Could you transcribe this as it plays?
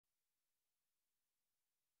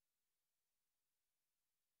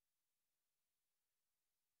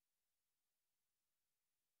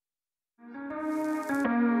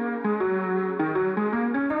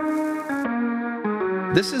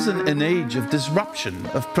This is an age of disruption,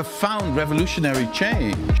 of profound revolutionary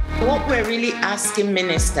change. What we're really asking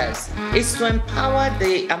ministers is to empower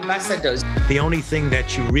the ambassadors. The only thing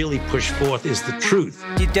that you really push forth is the truth.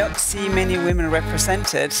 You don't see many women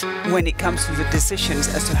represented when it comes to the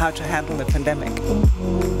decisions as to how to handle the pandemic.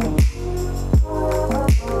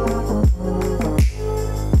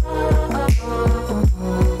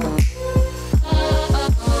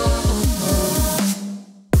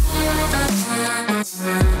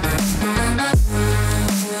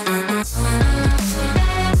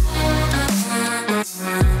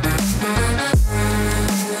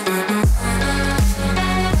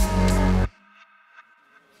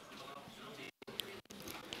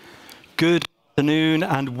 Good afternoon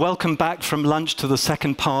and welcome back from lunch to the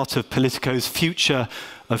second part of Politico's Future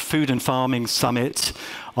of Food and Farming Summit.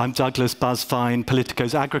 I'm Douglas Busvine,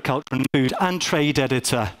 Politico's Agriculture and Food and Trade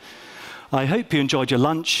Editor. I hope you enjoyed your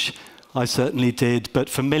lunch. I certainly did, but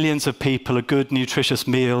for millions of people, a good, nutritious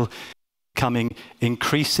meal is becoming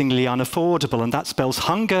increasingly unaffordable, and that spells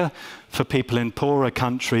hunger for people in poorer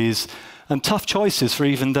countries and tough choices for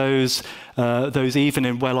even those even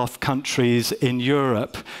in well-off countries in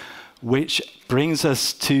Europe. Which brings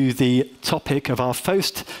us to the topic of our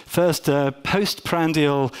first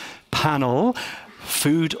postprandial panel,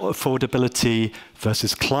 food affordability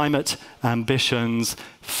versus climate ambitions,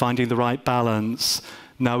 finding the right balance.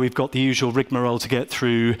 Now we've got the usual rigmarole to get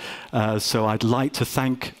through, so I'd like to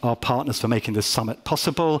thank our partners for making this summit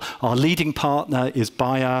possible. Our leading partner is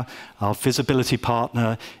Bayer. Our visibility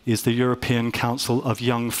partner is the European Council of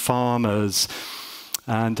Young Farmers.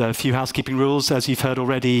 And a few housekeeping rules, as you've heard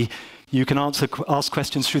already. You can ask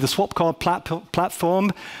questions through the Swapcard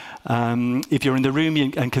platform. If you're in the room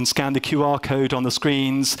and can scan the QR code on the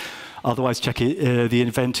screens. Otherwise, check the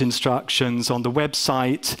event instructions on the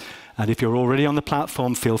website. And if you're already on the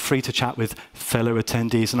platform, feel free to chat with fellow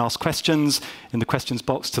attendees and ask questions in the questions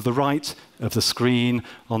box to the right of the screen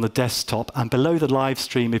on the desktop and below the live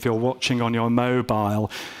stream if you're watching on your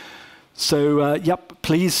mobile. So,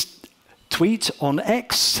 please tweet on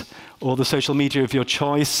X or the social media of your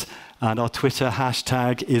choice. And our Twitter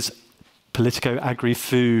hashtag is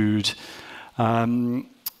PoliticoAgriFood.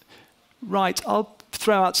 Right, I'll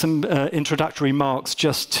throw out some introductory remarks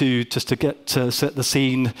just to set the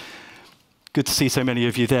scene. Good to see so many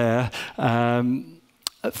of you there.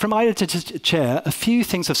 From my editor chair, a few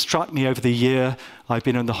things have struck me over the year I've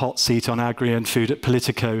been in the hot seat on agri and food at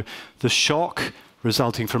Politico. The shock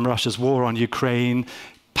resulting from Russia's war on Ukraine,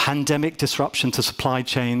 pandemic disruption to supply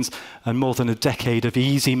chains, and more than a decade of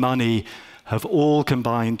easy money have all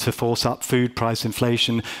combined to force up food price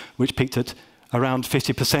inflation, which peaked at around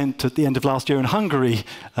 50% at the end of last year in Hungary,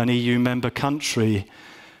 an EU member country.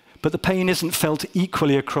 But the pain isn't felt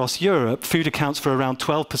equally across Europe. Food accounts for around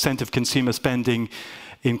 12% of consumer spending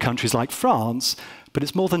in countries like France, but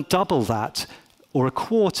it's more than double that, or a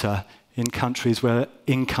quarter, in countries where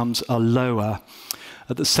incomes are lower.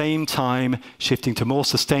 At the same time, shifting to more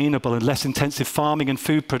sustainable and less intensive farming and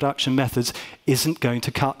food production methods isn't going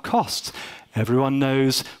to cut costs. Everyone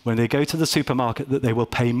knows when they go to the supermarket that they will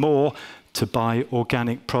pay more to buy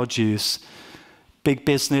organic produce. Big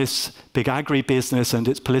business, big agribusiness and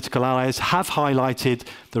its political allies have highlighted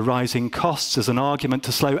the rising costs as an argument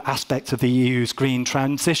to slow aspects of the EU's green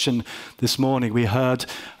transition. This morning we heard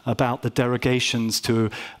about the derogations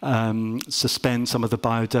to suspend some of the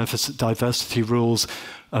biodiversity rules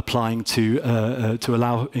applying to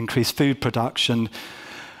allow increased food production.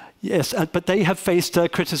 Yes, but they have faced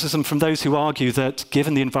criticism from those who argue that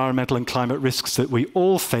given the environmental and climate risks that we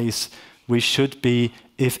all face, we should be,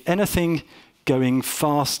 if anything, going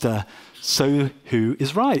faster. So who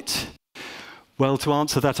is right? Well, to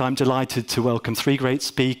answer that, I'm delighted to welcome three great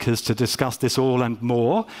speakers to discuss this all and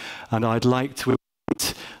more. And I'd like to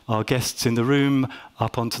invite our guests in the room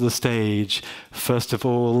up onto the stage. First of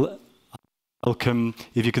all, welcome,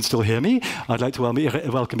 if you can still hear me, I'd like to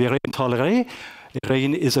welcome Irene Tolleret.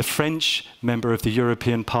 Irene is a French member of the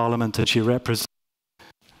European Parliament and she represents...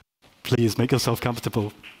 Please make yourself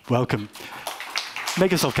comfortable. Welcome.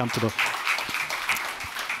 Make yourself comfortable.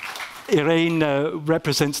 Irene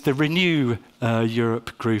represents the Renew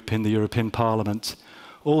Europe group in the European Parliament.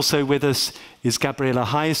 Also with us is Gabriela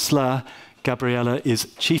Heisler. Gabriela is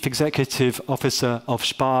Chief Executive Officer of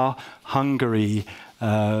Spar Hungary,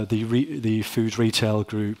 the food retail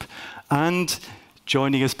group. And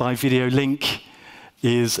joining us by video link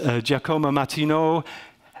is Giacomo Martino.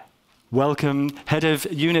 Welcome, Head of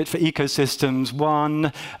Unit for Ecosystems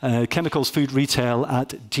 1, Chemicals Food Retail at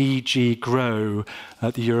DG Grow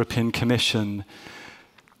at the European Commission.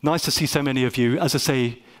 Nice to see so many of you. As I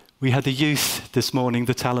say, we had the youth this morning,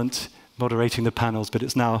 the talent moderating the panels, but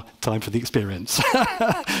it's now time for the experience.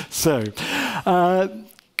 So,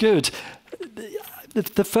 good.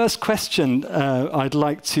 The first question I'd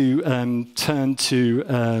like to turn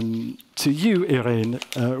to you, Irene,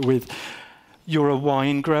 with you're a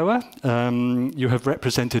wine grower. You have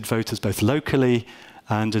represented voters both locally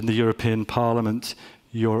and in the European Parliament.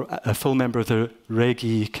 You're a full member of the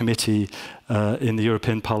Regi committee in the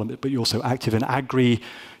European Parliament, but you're also active in Agri.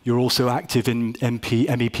 You're also active in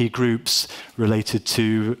MEP groups related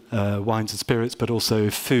to wines and spirits, but also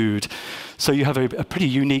food. So you have a pretty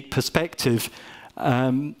unique perspective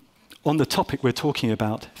on the topic we're talking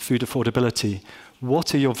about, food affordability.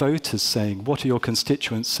 What are your voters saying? What are your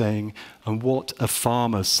constituents saying? And what are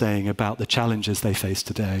farmers saying about the challenges they face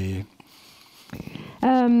today?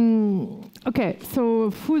 Okay, so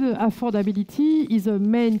food affordability is a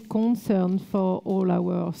main concern for all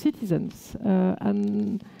our citizens.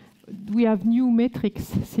 And we have new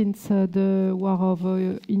metrics since the war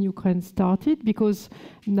in Ukraine started, because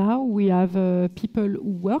now we have people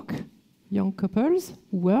who work, young couples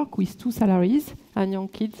who work with 2 salaries, and young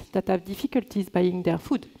kids that have difficulties buying their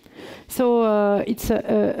food. So it's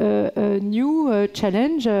a new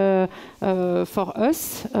challenge for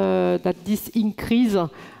us that this increase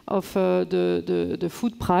of the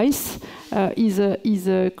food price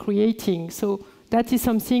is creating. So that is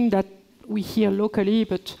something that we hear locally,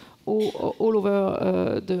 but all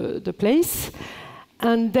over the place.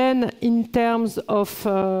 And then in terms of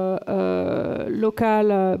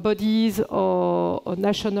local bodies or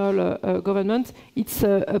national government, it's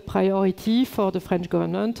a priority for the French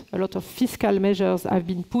government. A lot of fiscal measures have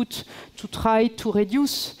been put to try to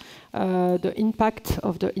reduce the impact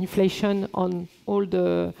of the inflation on all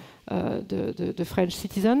the French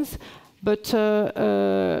citizens. But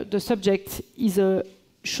the subject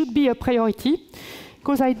should be a priority,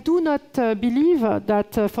 because I do not believe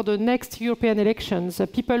that for the next European elections,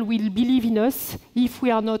 people will believe in us if we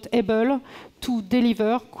are not able to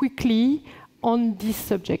deliver quickly on this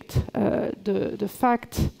subject. The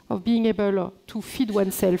fact of being able to feed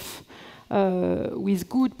oneself with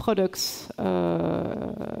good products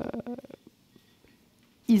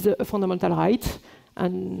is a fundamental right,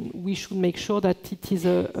 and we should make sure that it is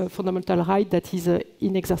a fundamental right that is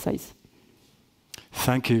in exercise.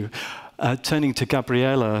 Thank you. Turning to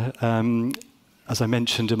Gabriela, as I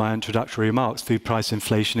mentioned in my introductory remarks, food price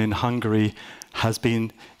inflation in Hungary has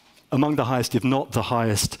been among the highest, if not the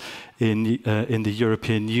highest, in the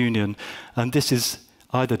European Union. And this is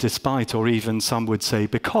either despite, or even some would say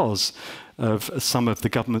because, of some of the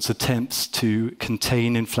government's attempts to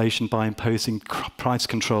contain inflation by imposing price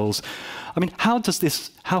controls. I mean, how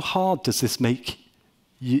hard does this make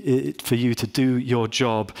it for you to do your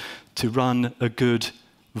job, to run a good,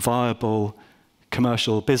 viable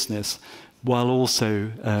commercial business while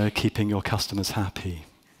also keeping your customers happy?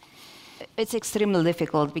 It's extremely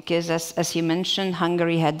difficult because, as you mentioned,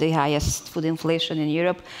 Hungary had the highest food inflation in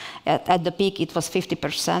Europe. At the peak, it was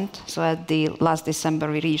 50%. So at the last December,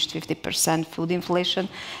 we reached 50% food inflation.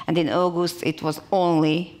 And in August, it was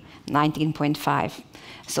only 19.5%.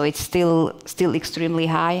 So it's still extremely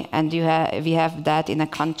high. And we have that in a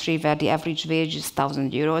country where the average wage is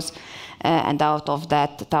 1,000 euros. And out of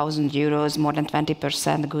that 1,000 euros, more than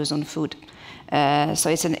 20% goes on food. So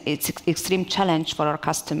it's an extreme challenge for our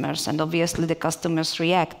customers, and obviously the customers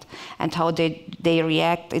react. And how they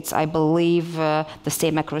react, it's, I believe, the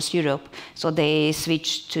same across Europe. So they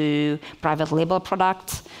switch to private label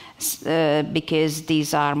products because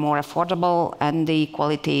these are more affordable and the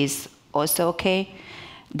quality is also okay.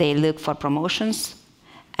 They look for promotions,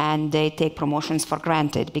 and they take promotions for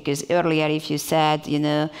granted, because earlier if you said, you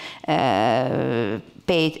know,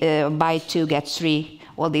 buy 2 get 3,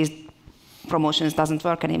 all these promotions doesn't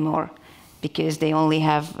work anymore, because they only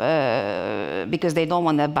have because they don't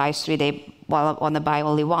want to buy 3, they want to buy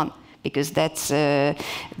only 1, because that's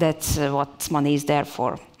what money is there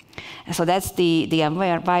for. So that's the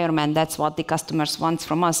environment, that's what the customers want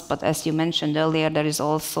from us. But as you mentioned earlier, there is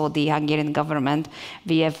also the Hungarian government.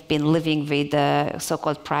 We have been living with a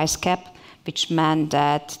so-called price cap, which meant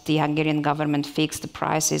that the Hungarian government fixed the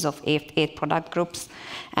prices of 8 product groups.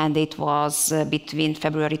 And it was between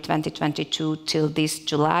February 2022 till this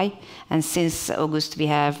July. And since August, we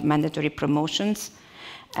have mandatory promotions.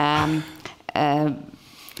 The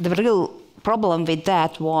real problem with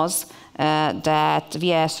that was that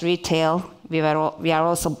we as retail, we are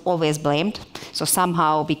also always blamed. So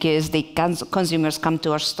somehow, because the consumers come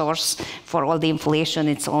to our stores for all the inflation,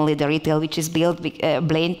 it's only the retail which is blamed,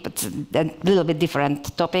 but a little bit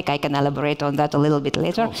different topic. I can elaborate on that a little bit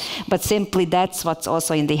later. But simply that's what's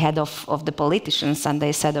also in the head of the politicians. And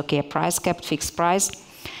they said, okay, a price cap, fixed price.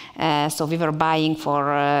 So we were buying for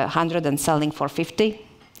 100 and selling for 50.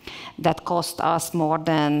 That cost us more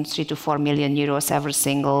than 3 to 4 million euros every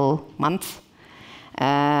single month.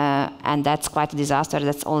 And that's quite a disaster.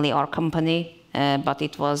 That's only our company. But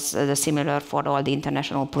it was similar for all the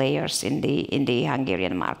international players in the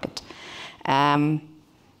Hungarian market.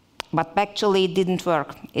 But actually it didn't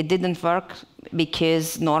work. It didn't work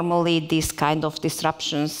because normally these kind of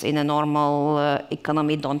disruptions in a normal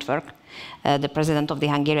economy don't work. The president of the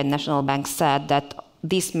Hungarian National Bank said that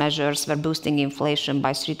these measures were boosting inflation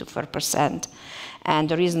by 3 to 4%. And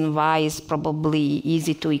the reason why is probably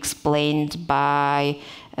easy to explain by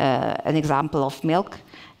an example of milk.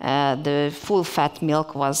 The full-fat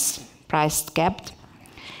milk was price capped,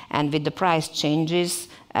 and with the price changes,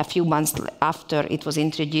 a few months after it was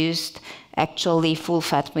introduced, actually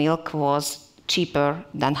full-fat milk was cheaper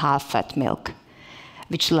than half-fat milk,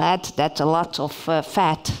 which led that a lot of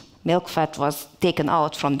milk fat was taken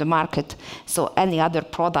out from the market. So any other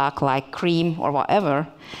product like cream or whatever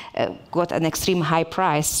got an extreme high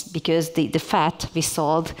price because the fat we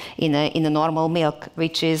sold in a normal milk,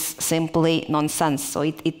 which is simply nonsense. So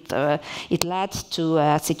it led to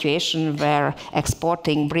a situation where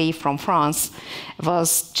exporting brie from France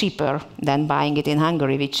was cheaper than buying it in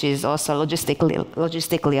Hungary, which is also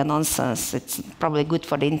logistically a nonsense. It's probably good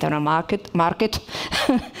for the internal market,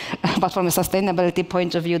 but from a sustainability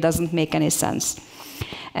point of view, doesn't make any sense.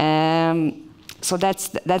 So that's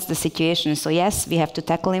the situation. So yes, we have to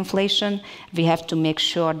tackle inflation. We have to make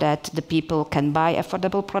sure that the people can buy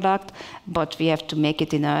affordable product, but we have to make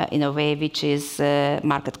it in a way which is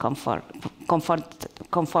market conform.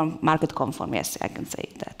 Yes, I can say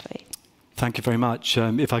it that way. Thank you very much.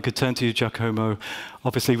 If I could turn to you, Giacomo.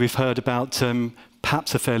 Obviously, we've heard about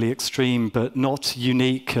perhaps a fairly extreme but not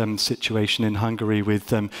unique situation in Hungary with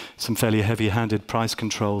some fairly heavy-handed price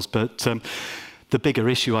controls. But the bigger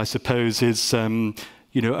issue, I suppose, is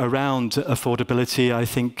around affordability. I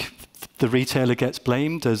think the retailer gets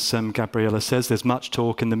blamed, as Gabriela says. There's much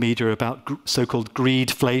talk in the media about so-called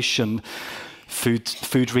greedflation,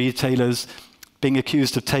 food retailers being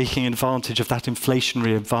accused of taking advantage of that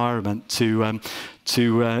inflationary environment to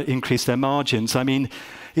increase their margins. I mean,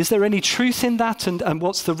 is there any truth in that? And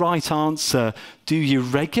what's the right answer? Do you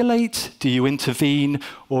regulate? Do you intervene?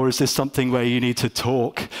 Or is this something where you need to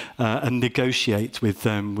talk and negotiate with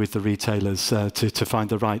the retailers to find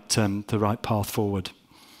the right path forward?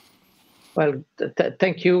 Well,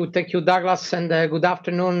 thank you, Douglas, and good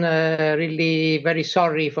afternoon. Really very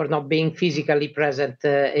sorry for not being physically present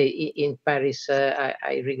in Paris.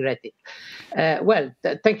 I regret it. Well,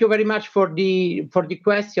 thank you very much for the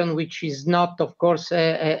question, which is not, of course,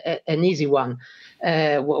 an easy one.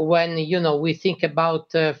 When we think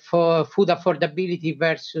about for food affordability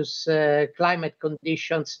versus climate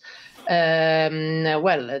conditions,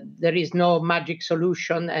 well, there is no magic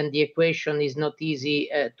solution, and the equation is not easy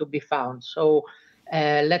to be found. So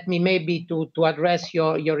let me maybe to address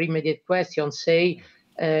your immediate question, say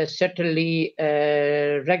certainly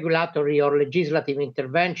regulatory or legislative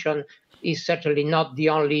intervention is certainly not the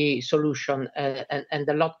only solution, and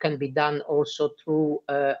a lot can be done also through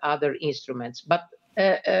other instruments. But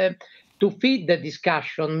to feed the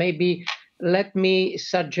discussion, maybe let me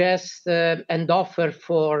suggest and offer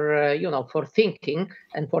for thinking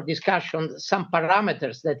and for discussion some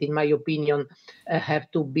parameters that, in my opinion, have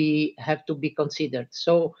to be considered.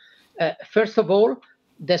 So, first of all,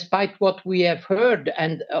 despite what we have heard,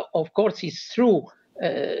 and of course it's true,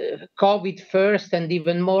 COVID first, and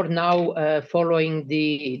even more now following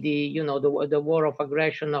the war of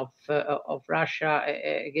aggression of Russia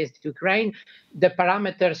against Ukraine, the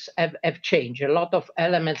parameters have changed. A lot of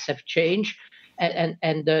elements have changed,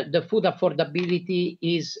 and the food affordability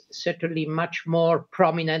is certainly much more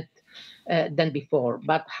prominent than before.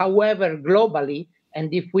 But however, globally,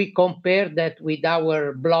 and if we compare that with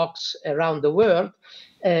our blocks around the world,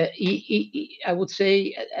 I would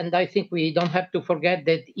say, and I think we don't have to forget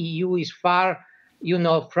that EU is far,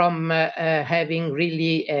 from having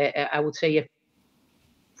really, I would say, a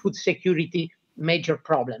food security major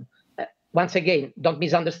problem. Once again, don't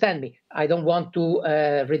misunderstand me. I don't want to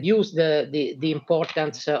reduce the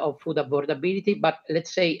importance of food affordability, but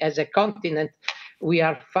let's say as a continent, we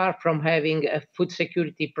are far from having food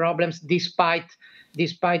security problems despite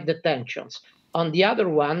the tensions. On the other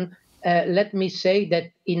one, let me say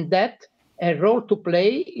that in that a role to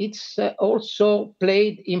play, it's also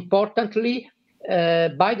played importantly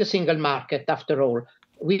by the single market, after all,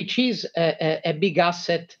 which is a big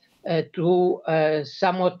asset to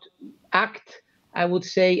somewhat act, I would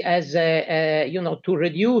say, as to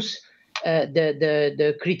reduce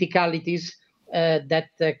the criticalities that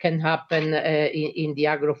can happen in the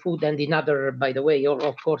agro-food and in other, by the way, or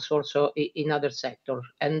of course also in other sectors.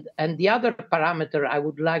 And the other parameter I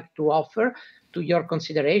would like to offer to your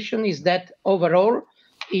consideration is that overall,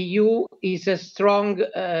 EU is a strong,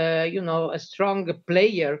 a strong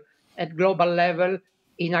player at global level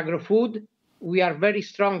in agro-food. We are very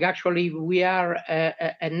strong. Actually, we are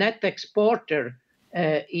a net exporter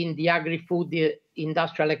in the agri-food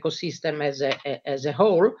industrial ecosystem as a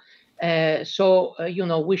whole. So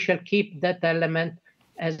we shall keep that element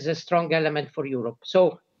as a strong element for Europe.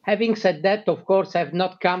 So having said that, of course, I've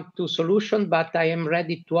not come to solution, but I am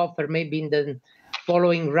ready to offer maybe in the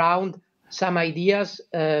following round some ideas.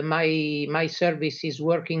 My service is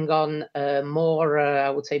working on more, I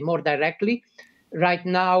would say, more directly. Right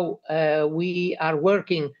now, we are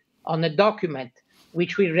working on a document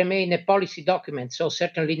which will remain a policy document, so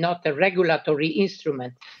certainly not a regulatory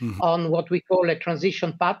instrument, on what we call a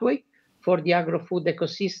transition pathway for the agro-food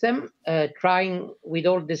ecosystem, trying with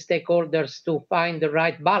all the stakeholders to find the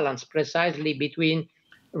right balance precisely between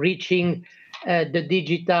reaching the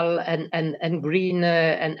digital and green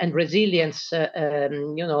and resilience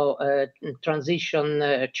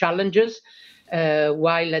transition challenges,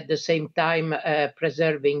 while at the same time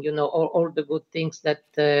preserving all the good things that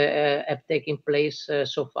have taken place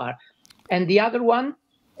so far. And the other one,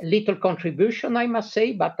 little contribution, I must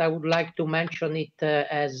say, but I would like to mention it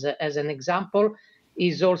as an example,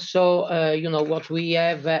 is also what we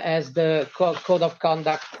have as the code of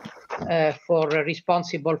conduct for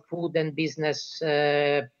responsible food and business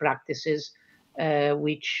practices,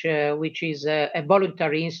 which is a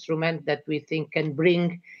voluntary instrument that we think can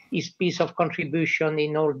bring its piece of contribution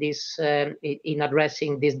in all this, in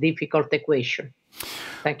addressing this difficult equation.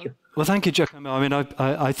 Thank you. Well, thank you, Giacomo. I mean,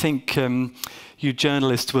 I think you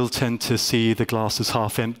journalists will tend to see the glass as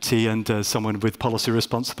half empty, and someone with policy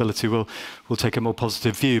responsibility will take a more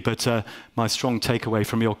positive view. But my strong takeaway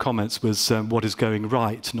from your comments was what is going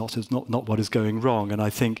right, not what is going wrong. And I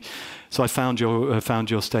think so. I found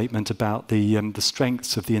your statement about the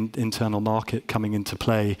strengths of the internal market coming into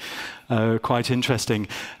play quite interesting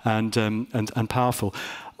and powerful.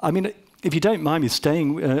 I mean, if you don't mind me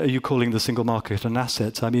staying, are you calling the single market an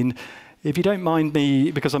asset? I mean, if you don't mind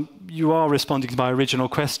me, because you are responding to my original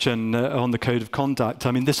question on the code of conduct.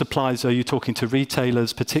 I mean, this applies. Are you talking to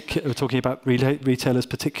retailers, talking about retailers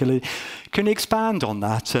particularly? Can you expand on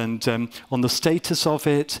that and on the status of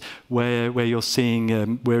it, where you're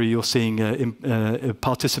seeing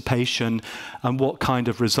participation, and what kind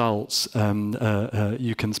of results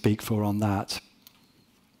you can speak for on that?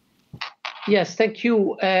 Yes, thank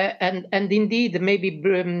you. And indeed, maybe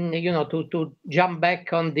to jump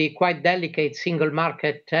back on the quite delicate single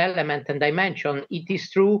market element and dimension, it is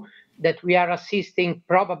true that we are assisting,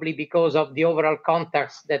 probably because of the overall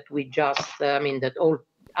context that we just, that all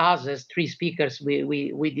us as three speakers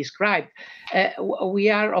we described. We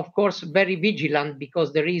are, of course, very vigilant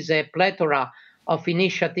because there is a plethora of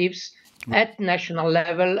initiatives at national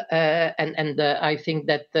level, and I think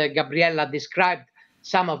that Gabriella described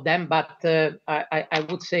some of them, but I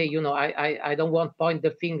would say, I don't want to point the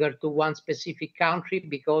finger to one specific country,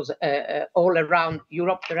 because all around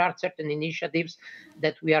Europe there are certain initiatives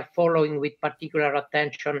that we are following with particular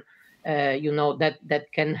attention, that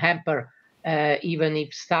can hamper, even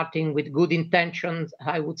if starting with good intentions,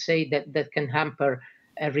 I would say that can hamper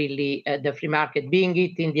really the free market, being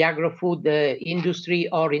it in the agro-food industry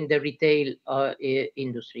or in the retail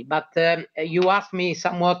industry. But you asked me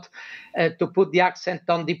somewhat to put the accent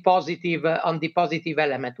on the positive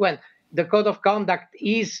element. Well, the code of conduct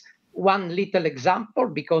is one little example,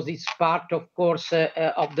 because it's part, of course,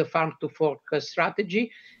 of the farm to fork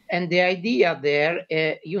strategy. And the idea there,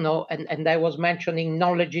 and I was mentioning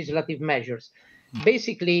non-legislative measures.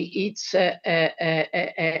 Basically, it's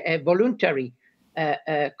a voluntary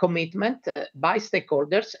commitment by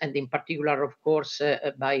stakeholders, and in particular, of course,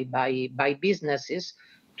 by businesses,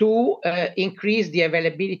 to increase the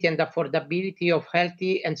availability and affordability of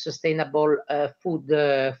healthy and sustainable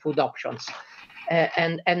food options,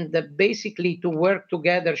 and basically to work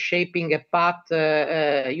together, shaping a path,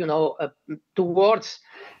 towards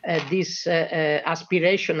this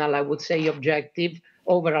aspirational, I would say,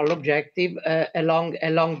 overall objective along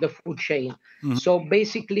the food chain. Mm-hmm. So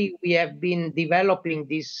basically, we have been developing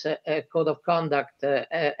this code of conduct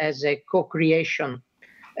as a co-creation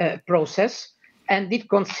process, and it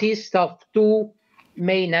consists of two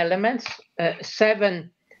main elements: 7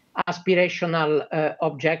 aspirational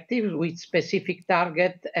objectives with specific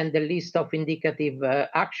target and a list of indicative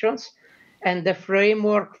actions, and the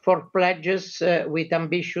framework for pledges with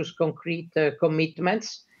ambitious, concrete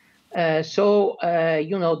commitments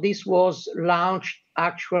This was launched,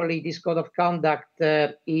 actually, this code of conduct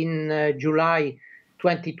in July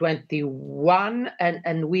 2021,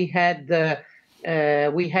 and we have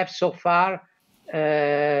so far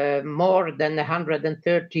more than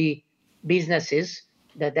 130 businesses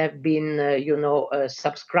that have been,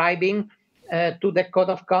 subscribing to the code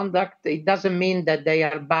of conduct. It doesn't mean that they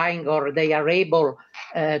are buying or they are able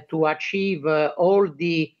to achieve all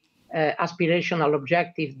the aspirational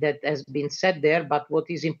objectives that has been set there. But what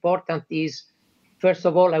is important is, first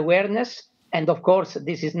of all, awareness. And of course,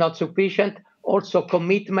 this is not sufficient. Also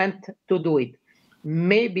commitment to do it.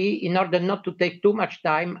 Maybe in order not to take too much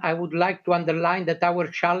time, I would like to underline that our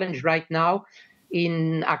challenge right now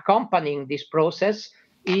in accompanying this process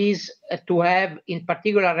is to have, in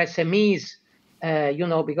particular, SMEs,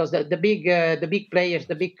 because the big players,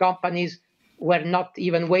 the big companies were not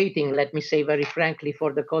even waiting, let me say very frankly,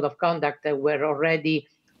 for the code of conduct. Were already,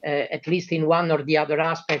 at least in one or the other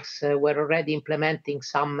aspects, were already implementing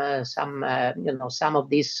some of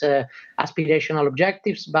these aspirational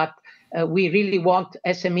objectives. But we really want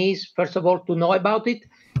SMEs, first of all, to know about it,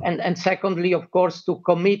 and secondly, of course, to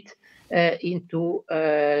commit into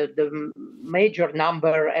the major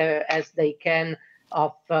number as they can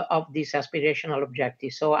of these aspirational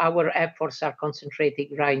objectives. So our efforts are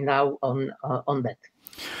concentrating right now on that.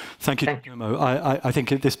 Thank you, Giacomo. I think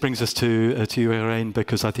this brings us to you, Irene,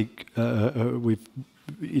 because I think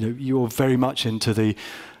you're very much into the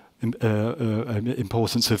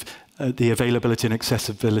importance of the availability and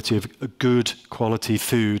accessibility of good quality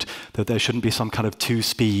food, that there shouldn't be some kind of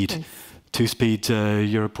two-speed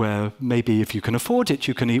Europe where maybe if you can afford it,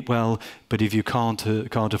 you can eat well, but if you can't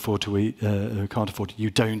afford to eat, you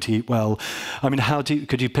don't eat well. I mean,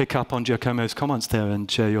 could you pick up on Giacomo's comments there and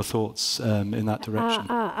share your thoughts in that direction?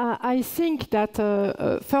 I think that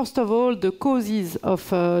first of all, the causes of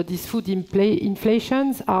these food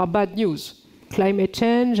inflations are bad news. Climate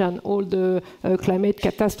change and all the climate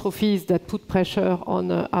catastrophes that put pressure on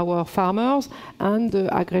our farmers, and the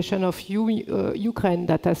aggression of Ukraine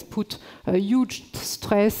that has put a huge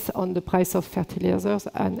stress on the price of fertilizers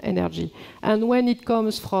and energy. And when it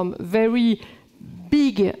comes from very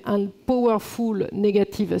big and powerful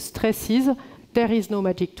negative stresses, there is no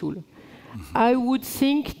magic tool. I would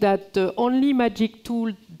think that the only magic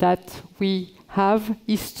tool that we have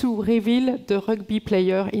is to reveal the rugby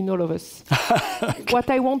player in all of us. Okay. What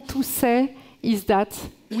I want to say is that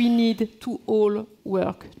we need to all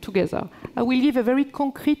work together. I will give a very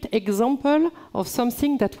concrete example of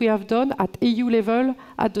something that we have done at EU level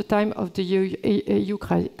at the time of the EU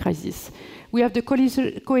crisis. We have the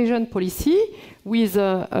cohesion policy with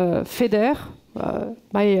FEDER.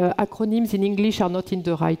 My acronyms in English are not in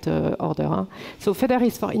the right order. So FEDER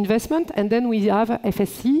is for investment, and then we have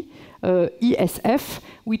FSC, ESF,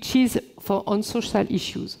 which is on social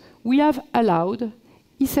issues. We have allowed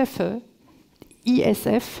ESF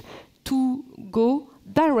to go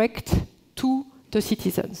direct to the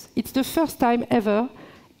citizens. It's the first time ever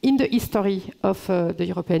in the history of the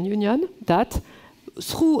European Union that,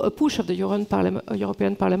 through a push of the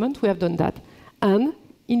European Parliament, we have done that. And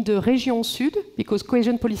in the Région Sud, because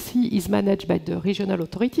cohesion policy is managed by the regional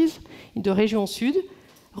authorities, in the Région Sud,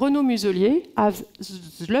 Renaud Muselier has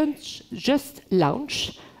just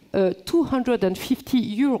launched a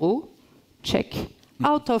 €250 check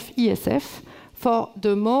out of ESF for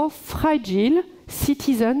the more fragile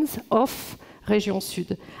citizens of Région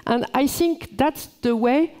Sud. And I think that's the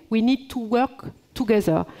way we need to work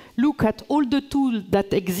together. Look at all the tools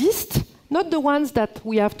that exist, not the ones that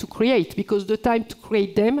we have to create, because the time to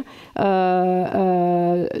create them,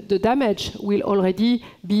 the damage will already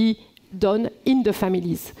be done in the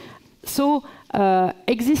families. So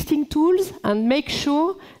existing tools, and make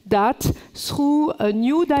sure that through a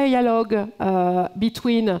new dialogue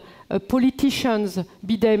between politicians,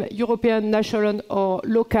 be them European, national or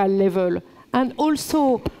local level, and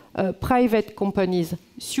also private companies,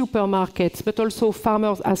 supermarkets, but also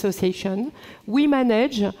farmers' associations, we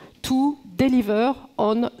manage to deliver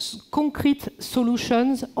on concrete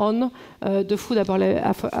solutions on the food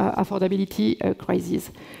affordability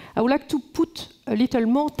crisis. I would like to put a little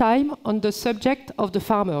more time on the subject of the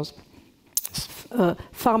farmers.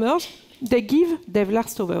 Farmers, they give their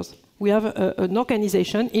leftovers. We have an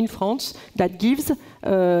organization in France that gives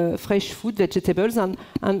fresh food, vegetables, and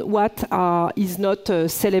what is not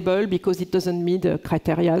sellable because it doesn't meet the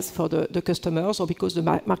criteria for the customers or because the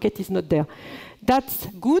market is not there. That's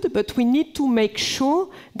good, but we need to make sure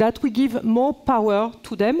that we give more power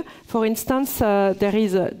to them. For instance, there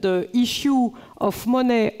is the issue of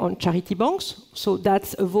money on charity banks, so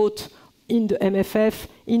that's a vote in the MFF,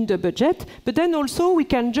 in the budget, but then also we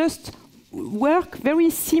can just work very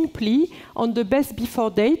simply on the best before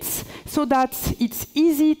dates so that it's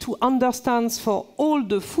easy to understand for all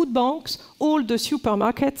the food banks, all the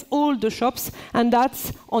supermarkets, all the shops, and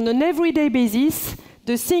that's on an everyday basis,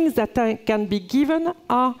 the things that can be given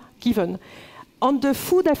are given. On the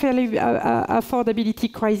food affordability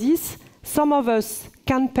crisis, some of us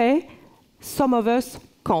can pay, some of us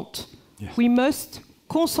can't. Yes. We must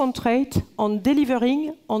concentrate on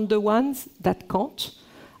delivering on the ones that can't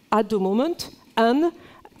at the moment, and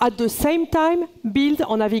at the same time build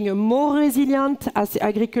on having a more resilient as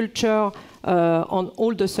agriculture on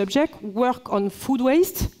all the subjects, work on food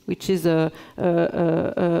waste, which is a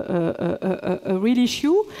real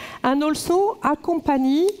issue, and also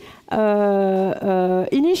accompany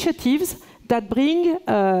initiatives that bring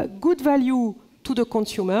good value to the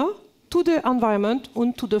consumer, to the environment,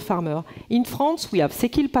 and to the farmer. In France, we have C'est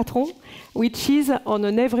qui le patron, which is on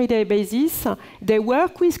an everyday basis. They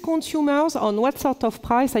work with consumers on what sort of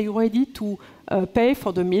price are you ready to pay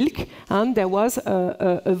for the milk, and there was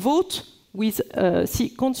a vote with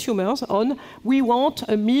consumers on we want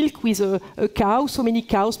a milk with a cow, so many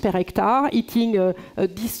cows per hectare, eating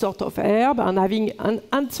this sort of herb, and having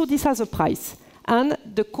and so this has a price. And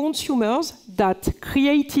the consumers that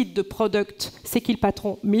created the product C'est qui le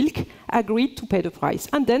patron milk agreed to pay the price.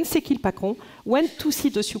 And then C'est qui le patron went to see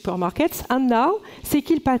the supermarkets, and now C'est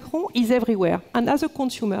qui le patron is everywhere. And as a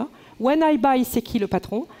consumer, when I buy C'est qui le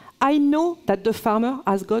patron, I know that the farmer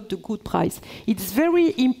has got the good price. It's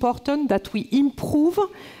very important that we improve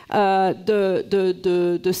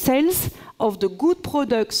the sales of the good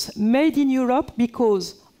products made in Europe,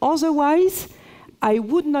 because otherwise I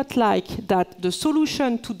would not like that the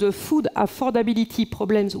solution to the food affordability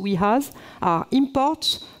problems we have are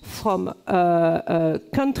imports from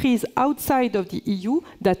countries outside of the EU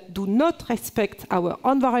that do not respect our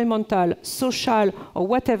environmental, social, or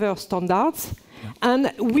whatever standards. Yeah.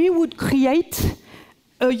 And we would create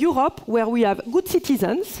a Europe where we have good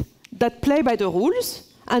citizens that play by the rules,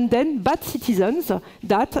 and then bad citizens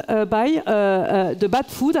that buy the bad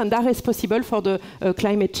food and are responsible for the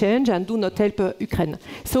climate change and do not help Ukraine.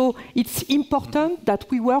 So it's important that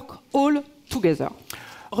we work all together.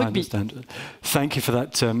 I understand. Thank you for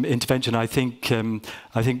that intervention. I think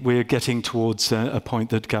we're getting towards a point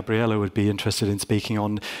that Gabriella would be interested in speaking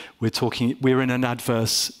on. We're in an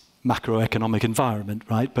adverse macroeconomic environment,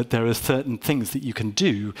 right? But there are certain things that you can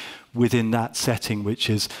do within that setting, which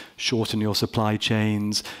is shorten your supply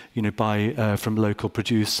chains, buy from local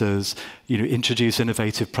producers, introduce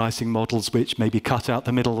innovative pricing models which maybe cut out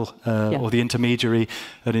the middle or the intermediary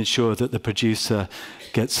and ensure that the producer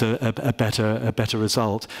gets a better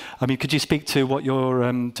result. I mean, could you speak to what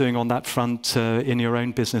you're doing on that front in your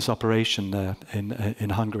own business operation in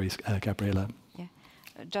Hungary, Gabriella?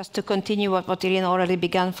 Just to continue what Irina already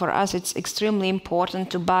began for us, it's extremely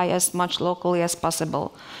important to buy as much locally as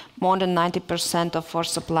possible. More than 90% of our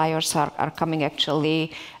suppliers are coming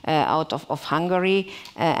actually out of Hungary,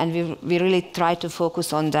 and we really try to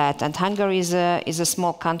focus on that. And Hungary is a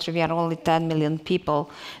small country. We are only 10 million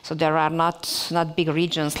people, so there are not big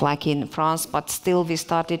regions like in France, but still we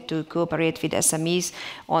started to cooperate with SMEs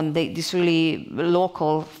on this really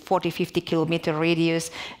local 40-50 kilometer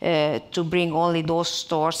radius to bring only those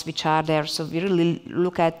stores which are there. So we really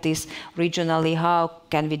look at this regionally, how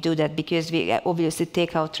can we do that? Because we obviously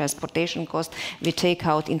take out transportation costs, we take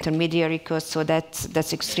out intermediary costs, so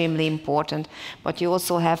that's extremely important. But you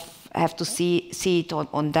also have to see it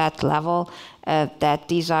on that level, that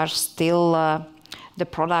these are still the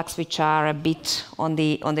products which are a bit on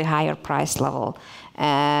the higher price level,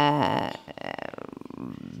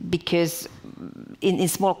 because in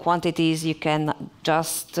small quantities you can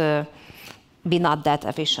just be not that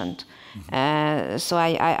efficient. Mm-hmm. So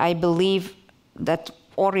I believe that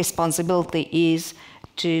our responsibility is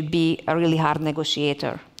to be a really hard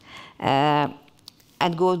negotiator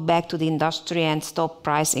and go back to the industry and stop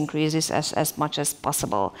price increases as much as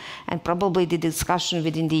possible. And probably the discussion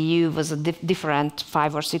within the EU was different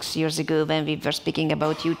 5 or 6 years ago when we were speaking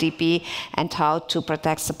about UTP and how to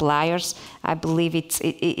protect suppliers. I believe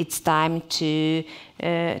it's time to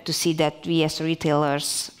see that we as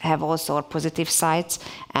retailers have also our positive sides,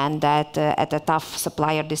 and that a tough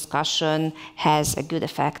supplier discussion has a good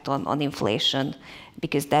effect on inflation,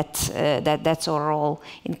 because that's our role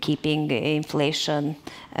in keeping inflation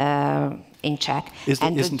in check.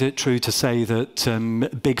 Isn't it true to say that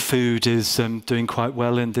big food is doing quite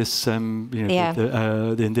well in this, in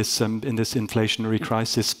this inflationary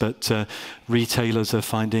crisis, but retailers are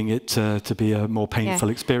finding it to be a more painful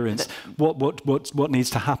experience? What needs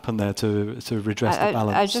to happen there to redress the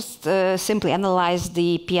balance? I just simply analyze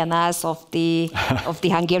the P&Ls of the of the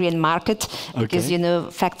Hungarian market, because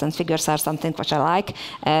facts and figures are something which I like.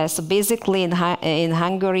 So basically, in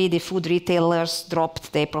Hungary, the food retailers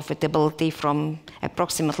dropped their profitability from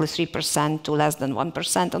approximately 3% to less than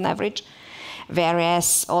 1% on average,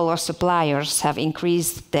 whereas all our suppliers have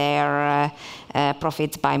increased their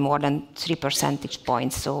profits by more than 3 percentage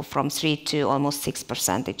points, so from 3 to almost 6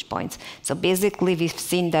 percentage points. So basically, we've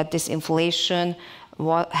seen that this inflation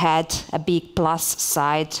had a big plus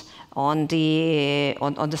side on the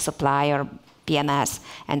supplier P&Ls.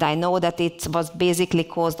 And I know that it was basically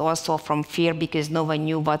caused also from fear, because no one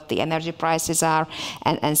knew what the energy prices are,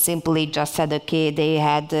 and simply just said, okay, they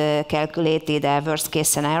had calculated a worst case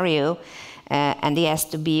scenario. And it has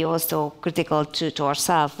to be also critical to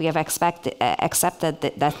ourselves. We have accepted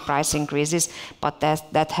that price increases, but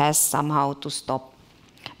that has somehow to stop.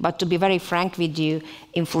 But to be very frank with you,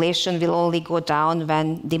 inflation will only go down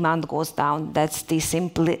when demand goes down. That's the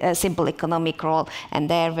simple economic role. And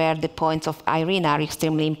there where the points of Irene are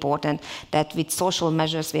extremely important, that with social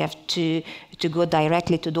measures we have to go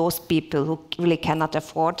directly to those people who really cannot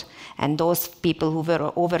afford, and those people who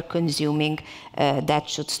were over-consuming, that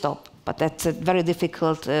should stop. But that's a very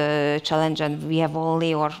difficult challenge, and we have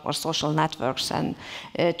only our social networks and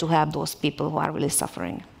to help those people who are really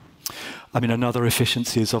suffering. I mean, another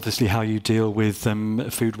efficiency is obviously how you deal with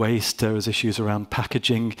food waste. There is issues around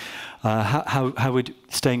packaging. How would,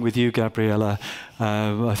 staying with you, Gabriela,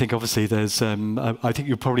 I think obviously there's, I think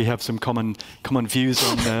you probably have some common views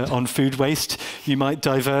on food waste. You might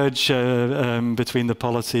diverge between the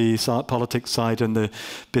politics side and the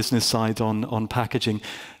business side on packaging.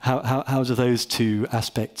 How do those two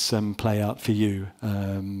aspects play out for you,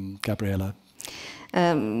 Gabriela?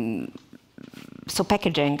 So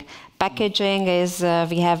packaging is,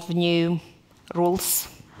 we have new rules.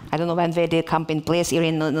 I don't know when they come in place.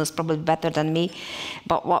 Irene knows probably better than me.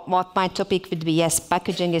 But what my topic would be, yes,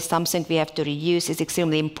 packaging is something we have to reduce. It's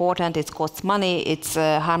extremely important. It costs money. It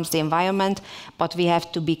harms the environment. But we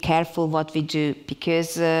have to be careful what we do,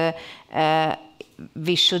 because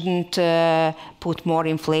we shouldn't put more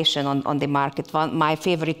inflation on the market. My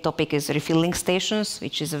favorite topic is refilling stations,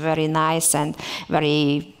 which is a very nice and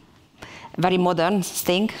very modern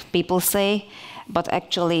thing, people say, but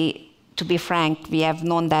actually, to be frank, we have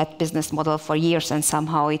known that business model for years, and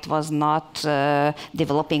somehow it was not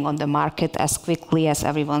developing on the market as quickly as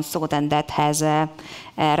everyone thought, and that has a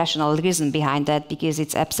rational reason behind that, because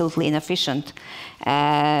it's absolutely inefficient.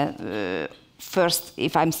 First,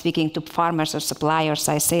 if I'm speaking to farmers or suppliers,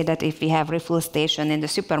 I say that if we have refill station in the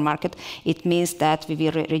supermarket, it means that we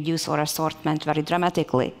will reduce our assortment very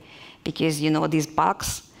dramatically, because these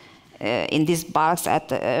bulks, in these bulks,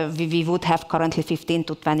 we would have currently 15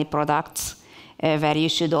 to 20 products where you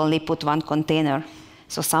should only put one container.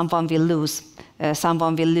 So someone will lose.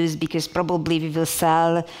 Someone will lose because probably we will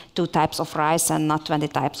sell 2 types of rice and not 20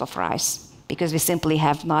 types of rice, because we simply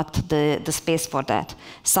have not the space for that.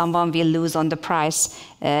 Someone will lose on the price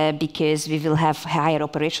because we will have higher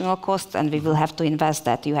operational costs, and we will have to invest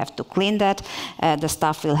that. You have to clean that. The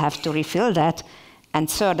staff will have to refill that. And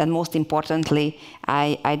third, and most importantly,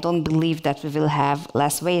 I don't believe that we will have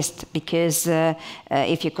less waste, because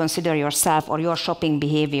if you consider yourself or your shopping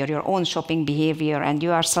behavior, your own shopping behavior, and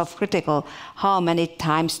you are self-critical, how many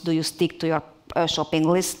times do you stick to your shopping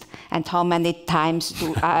list, and how many times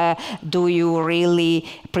do you really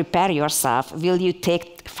prepare yourself? Will you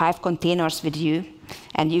take 5 containers with you?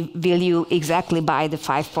 And will you exactly buy the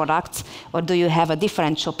 5 products, or do you have a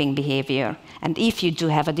different shopping behavior? And if you do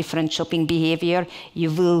have a different shopping behavior,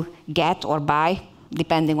 you will get or buy,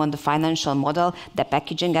 depending on the financial model, the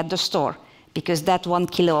packaging at the store, because that 1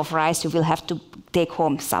 kilo of rice you will have to take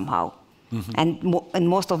home somehow. Mm-hmm. And in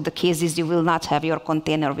most of the cases, you will not have your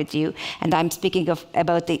container with you. And I'm speaking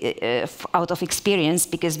about out of experience,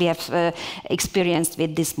 because we have experienced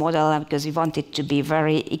with this model, because we want it to be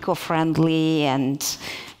very eco-friendly and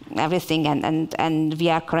everything. And we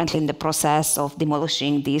are currently in the process of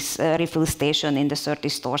demolishing this refill station in the 30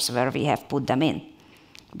 stores where we have put them in,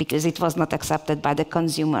 because it was not accepted by the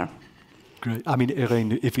consumer. Great. I mean,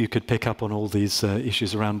 Irene, if you could pick up on all these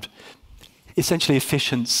issues around essentially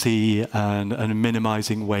efficiency and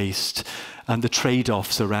minimizing waste, and the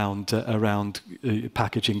trade-offs around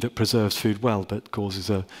packaging that preserves food well but causes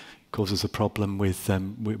a causes a problem with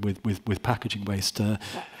packaging waste.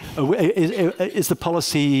 Is the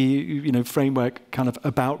policy framework kind of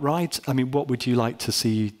about right? I mean, what would you like to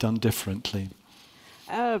see done differently?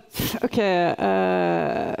 Okay.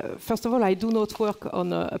 First of all, I do not work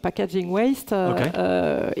on packaging waste.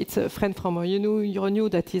 It's a friend from Euronew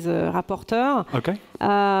that is a rapporteur. Okay.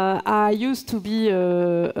 I used to be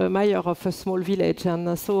a mayor of a small village,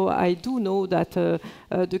 and so I do know that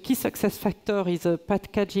the key success factor is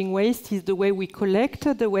packaging waste, is the way we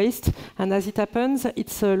collect the waste, and as it happens,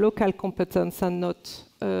 it's a local competence and not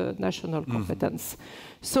national competence.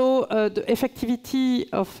 So the effectivity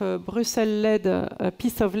of Brussels-led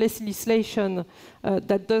piece of legislation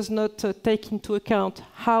that does not take into account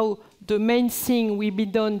how the main thing will be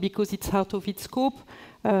done because it's out of its scope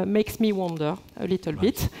makes me wonder a little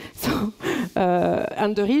bit. So,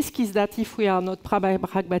 and the risk is that if we are not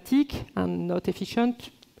pragmatic and not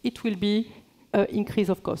efficient, it will be an increase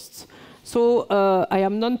of costs. So I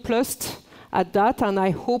am nonplussed at that, and I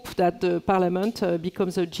hope that the Parliament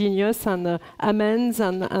becomes a genius and amends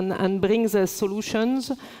and brings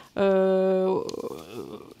solutions.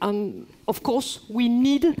 And of course, we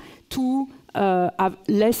need to have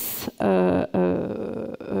less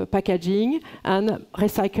packaging and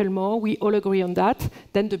recycle more. We all agree on that.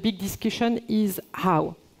 Then the big discussion is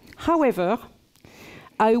how. However,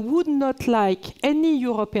 I would not like any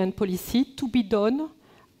European policy to be done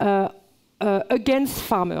against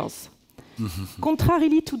farmers.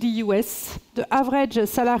 Contrarily to the US, the average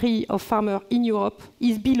salary of farmers in Europe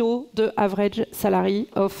is below the average salary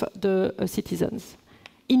of the citizens.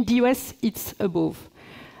 In the US, it's above.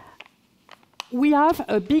 We have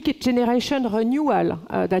a big generation renewal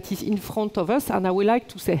that is in front of us, and I would like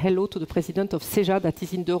to say hello to the president of CEJA that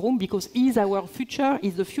is in the room, because he is our future,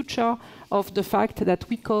 is the future of the fact that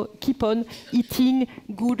we keep on eating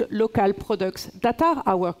good local products that are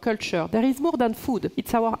our culture. There is more than food.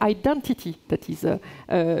 It's our identity that is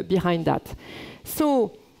behind that.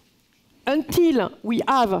 So until we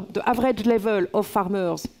have the average level of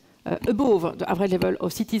farmers above the average level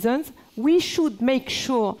of citizens, we should make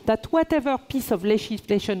sure that whatever piece of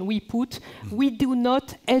legislation we put, we do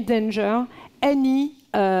not endanger any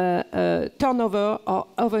turnover or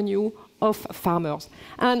revenue of farmers.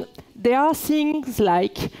 And there are things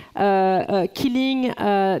like killing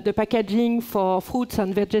the packaging for fruits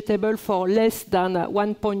and vegetables for less than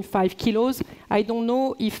 1.5 kilos. I don't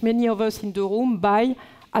know if many of us in the room buy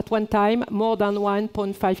at one time more than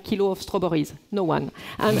 1.5 kilo of strawberries. No one.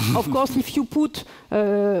 And of course, if you put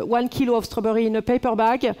 1 kilo of strawberry in a paper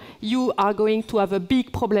bag, you are going to have a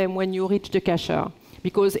big problem when you reach the cashier,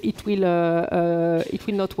 because it will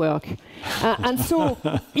not work. And so,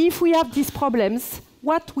 if we have these problems,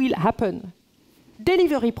 what will happen?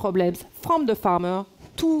 Delivery problems from the farmer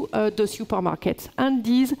to the supermarkets, and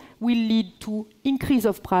these will lead to increase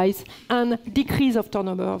of price and decrease of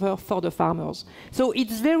turnover for the farmers. So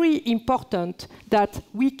it's very important that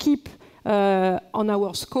we keep on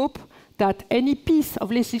our scope that any piece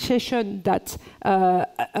of legislation that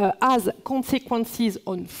has consequences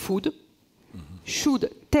on food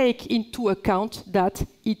should take into account that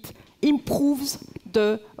it improves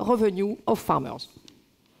the revenue of farmers.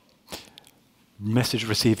 Message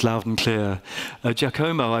received loud and clear.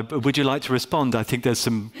 Giacomo, would you like to respond? I think there's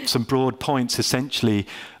some broad points essentially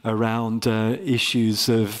around issues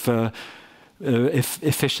of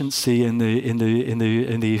efficiency in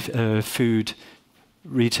the food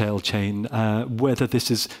retail chain. Whether this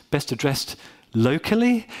is best addressed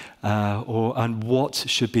locally, and what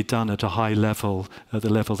should be done at a high level, at the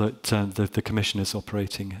level that the Commission is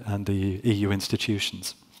operating and the EU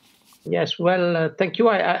institutions. Yes, well, thank you.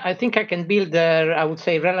 I think I can build, I would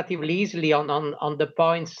say, relatively easily on the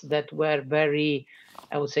points that were very,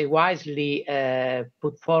 I would say, wisely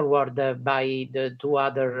put forward by the two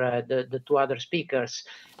other speakers.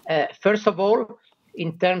 First of all,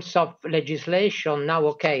 in terms of legislation, now,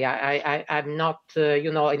 okay, I'm not,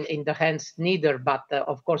 in the hands neither, but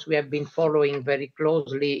of course we have been following very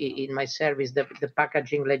closely in my service the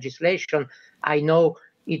packaging legislation. I know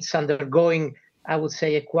it's undergoing, I would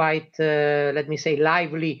say, a quite, let me say,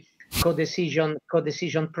 lively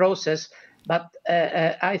co-decision process. But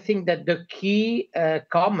I think that the key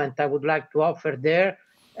comment I would like to offer there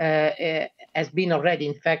has been already,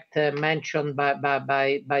 in fact, mentioned by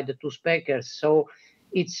the two speakers. So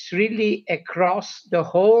it's really across the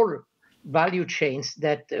whole value chains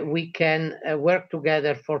that we can work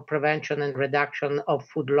together for prevention and reduction of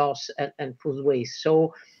food loss and food waste.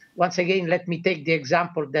 So once again, let me take the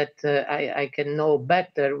example that I can know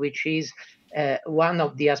better, which is one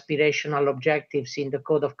of the aspirational objectives in the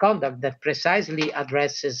Code of Conduct that precisely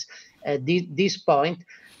addresses this point.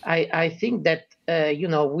 I think that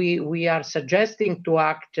we are suggesting to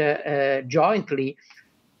act jointly.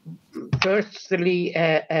 Firstly,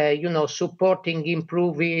 supporting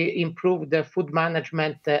improve the food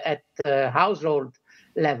management at household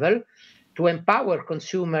level, to empower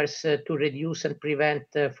consumers to reduce and prevent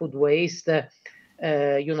food waste.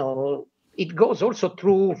 It goes also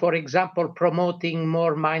through, for example, promoting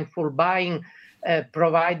more mindful buying,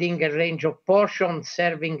 providing a range of portions,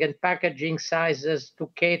 serving and packaging sizes to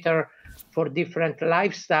cater for different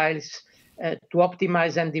lifestyles, to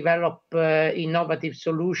optimize and develop innovative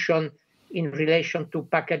solutions in relation to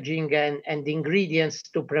packaging and ingredients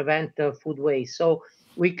to prevent food waste. So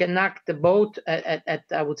we can act both at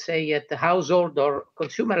I would say, at the household or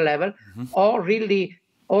consumer level, or really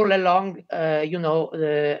all along,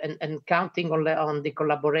 and counting on the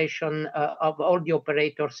collaboration of all the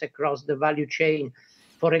operators across the value chain.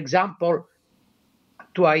 For example,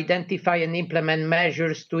 to identify and implement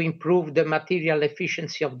measures to improve the material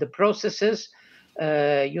efficiency of the processes,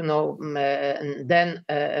 and then,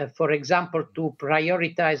 for example, to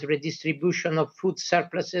prioritize redistribution of food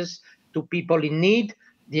surpluses to people in need.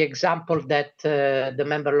 The example that the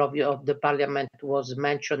member of the parliament was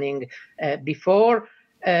mentioning before,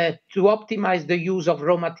 to optimize the use of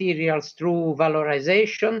raw materials through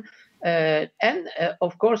valorization, and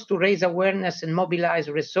of course to raise awareness and mobilize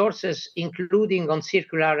resources, including on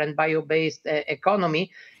circular and bio-based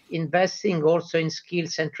economy, investing also in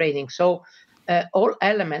skills and training. So all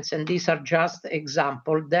elements, and these are just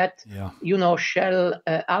examples that shall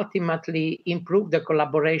ultimately improve the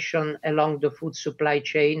collaboration along the food supply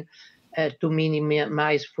chain to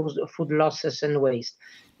minimize food losses and waste.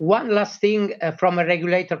 One last thing from a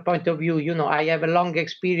regulator point of view, I have a long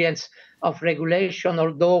experience of regulation,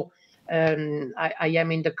 although I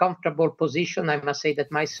am in the comfortable position. I must say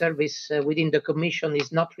that my service within the Commission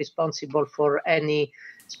is not responsible for any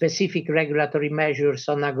specific regulatory measures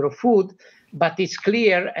on agro-food, but it's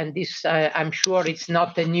clear, and this I'm sure it's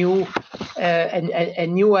not a new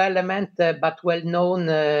element, but well known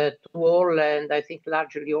to all, and I think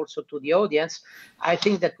largely also to the audience. I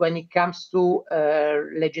think that when it comes to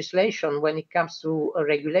legislation, when it comes to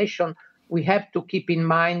regulation, we have to keep in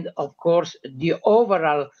mind, of course, the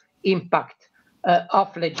overall impact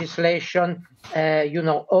of legislation,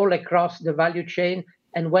 all across the value chain.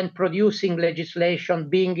 And when producing legislation,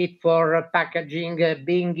 being it for packaging,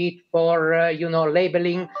 being it for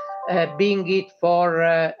labeling, being it for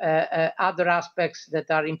other aspects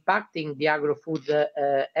that are impacting the agro-food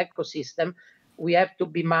ecosystem, we have to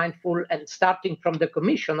be mindful, and starting from the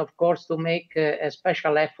Commission, of course, to make a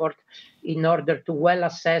special effort in order to well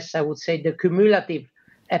assess, I would say, the cumulative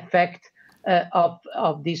effect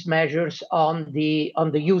of these measures on the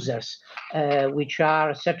users, which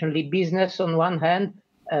are certainly business on one hand,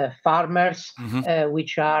 farmers,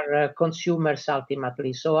 which are consumers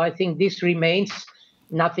ultimately. So I think this remains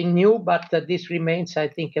nothing new, but this remains, I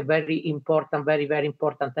think, a very important, very, very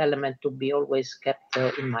important element to be always kept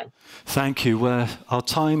in mind. Thank you. Our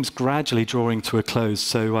time's gradually drawing to a close,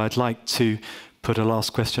 so I'd like to put a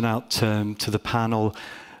last question out to the panel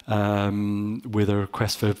with a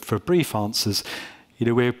request for brief answers.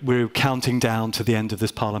 We're counting down to the end of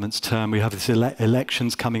this Parliament's term. We have these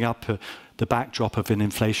elections coming up. The backdrop of an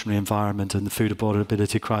inflationary environment and the food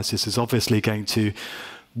affordability crisis is obviously going to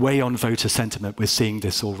weigh on voter sentiment. We're seeing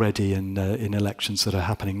this already in elections that are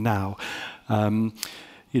happening now. Irene,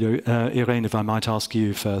 if I might ask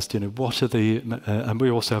you first, what are the, and we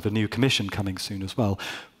also have a new commission coming soon as well,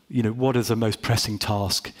 what is the most pressing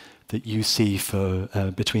task that you see for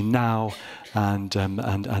between now and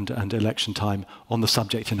election time on the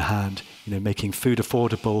subject in hand, making food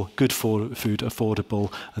affordable, good food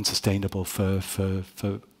affordable and sustainable for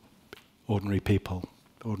ordinary people,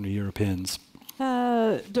 ordinary Europeans?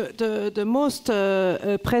 The most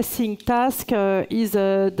pressing task is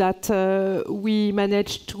that we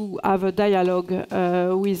manage to have a dialogue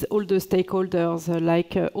with all the stakeholders,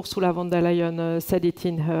 like Ursula von der Leyen said it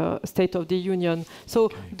in her State of the Union. So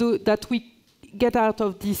that we get out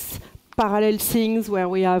of these parallel things where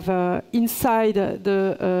we have inside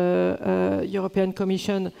the European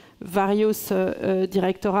Commission various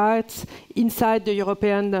directorates, inside the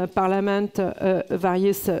European Parliament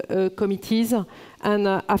various committees, and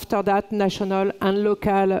after that national and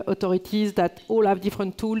local authorities that all have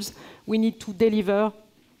different tools. We need to deliver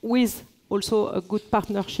with also a good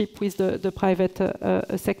partnership with the private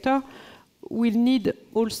sector. We need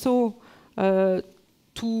also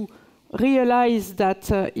to realize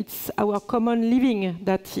that it's our common living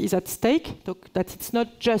that is at stake, that it's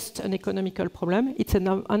not just an economical problem, it's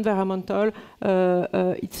an environmental,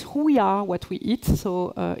 it's who we are, what we eat,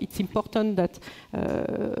 so it's important that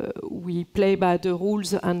we play by the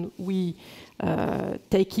rules and we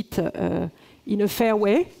take it in a fair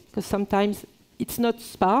way, because sometimes it's not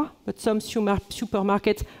Spar, but some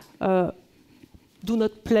supermarkets do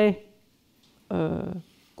not play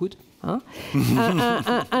good. Huh?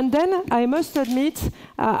 And then I must admit,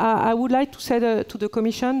 I would like to say to the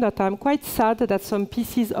Commission that I'm quite sad that some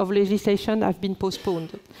pieces of legislation have been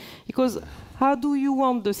postponed. Because how do you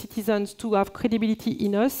want the citizens to have credibility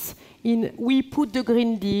in us? We put the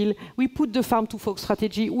Green Deal, we put the Farm to Fork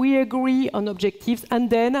strategy, we agree on objectives, and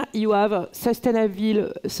then you have a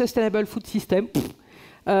sustainable food system.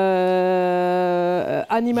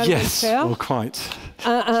 Animal welfare. Yes, well, quite.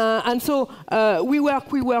 And so we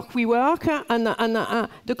work, and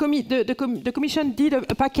the Commission did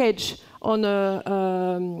a package on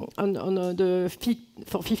the Fit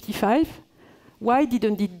for 55. Why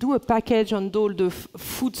didn't it do a package on all the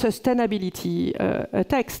food sustainability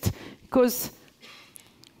text? Because,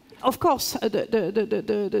 of course,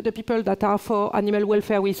 the people that are for animal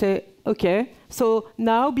welfare will say, okay, so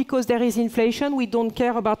now because there is inflation, we don't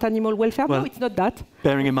care about animal welfare. Well, no, it's not that.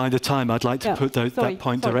 Bearing in mind the time, I'd like to put that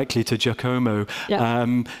point directly to Giacomo. Yeah.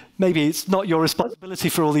 Maybe it's not your responsibility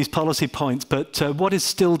for all these policy points, but what is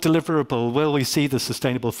still deliverable? Will we see the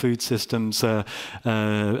sustainable food systems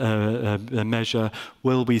measure?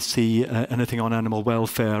 Will we see anything on animal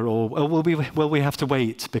welfare, or will we have to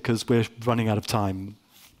wait because we're running out of time?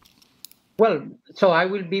 Well, so I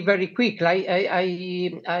will be very quick.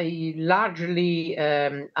 I largely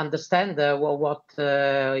understand what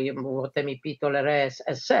MEP Toleré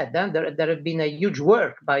has said. And there have been a huge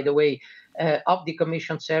work, by the way, of the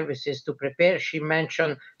Commission services to prepare. She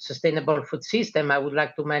mentioned sustainable food system. I would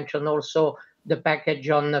like to mention also the package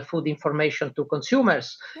on food information to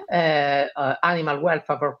consumers, animal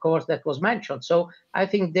welfare, of course, that was mentioned. So I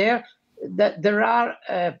think there are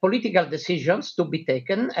political decisions to be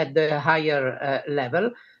taken at the higher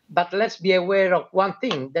level, but let's be aware of one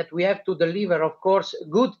thing, that we have to deliver, of course,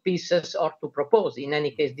 good pieces or to propose. In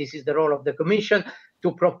any case, this is the role of the Commission,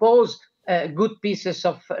 to propose good pieces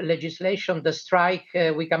of legislation. The strike,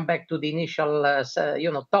 we come back to the initial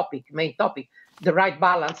main topic, the right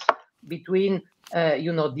balance between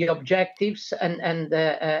the objectives and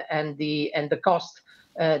the cost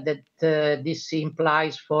that this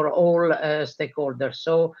implies for all stakeholders.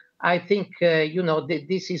 So I think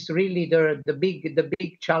this is really the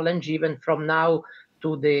big challenge, even from now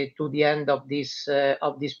to the end of this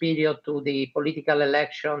period, to the political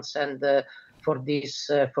elections, and for this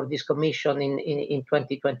Commission in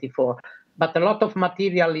 2024. But a lot of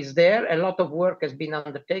material is there. A lot of work has been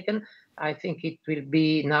undertaken. I think it will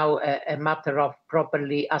be now a matter of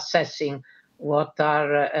properly assessing what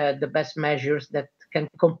are the best measures that can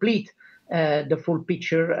complete the full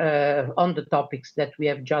picture on the topics that we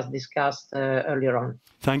have just discussed earlier on.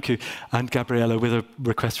 Thank you. And Gabriella, with a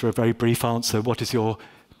request for a very brief answer, what is your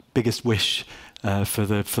biggest wish for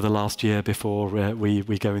the last year before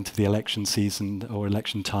we go into the election season or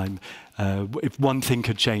election time? If one thing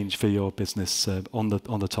could change for your business on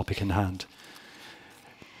the topic in hand.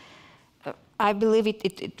 I believe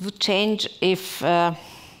it would change if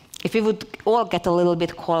we would all get a little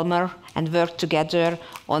bit calmer and work together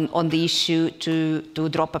on the issue to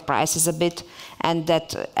drop the prices a bit, and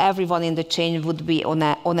that everyone in the chain would be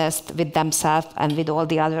honest with themselves and with all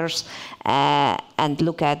the others, and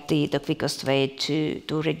look at the quickest way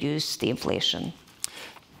to reduce the inflation.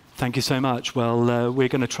 Thank you so much. Well, we're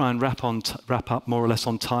going to try and wrap up more or less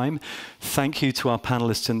on time. Thank you to our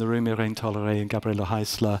panelists in the room, Irene Toleré and Gabriella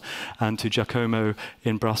Heisler, and to Giacomo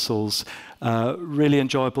in Brussels. Really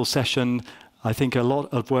enjoyable session. I think a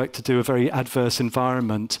lot of work to do, a very adverse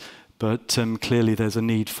environment, but clearly there's a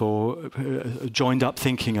need for joined up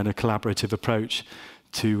thinking and a collaborative approach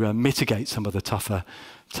to mitigate some of the tougher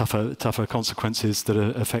consequences that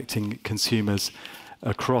are affecting consumers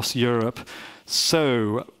across Europe.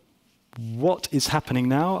 So, what is happening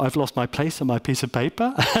now? I've lost my place on my piece of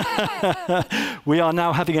paper. We are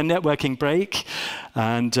now having a networking break,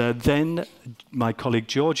 and then my colleague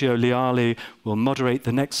Giorgio Leali will moderate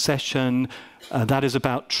the next session. That is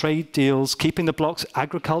about trade deals, keeping the bloc's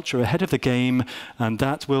agriculture ahead of the game, and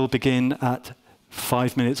that will begin at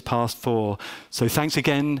 4:05. So thanks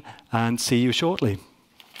again, and see you shortly.